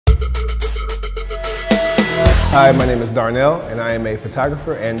Hi, my name is Darnell, and I am a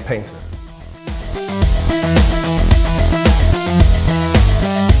photographer and painter.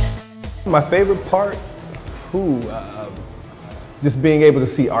 My favorite part, just being able to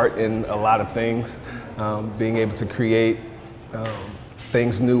see art in a lot of things, being able to create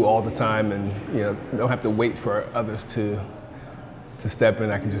things new all the time, and don't have to wait for others to step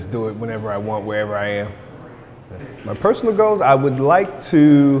in. I can just do it whenever I want, wherever I am. My personal goals, I would like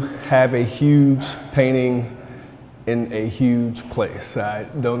to have a huge painting in a huge place. I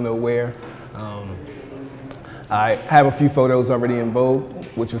don't know where. I have a few photos already in vogue,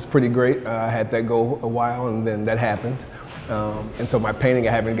 which was pretty great. I had that go a while, and then that happened. And so my painting,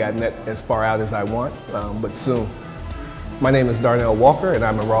 I haven't gotten that as far out as I want, but soon. My name is Darnell Walker, and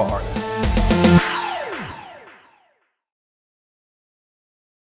I'm a raw artist.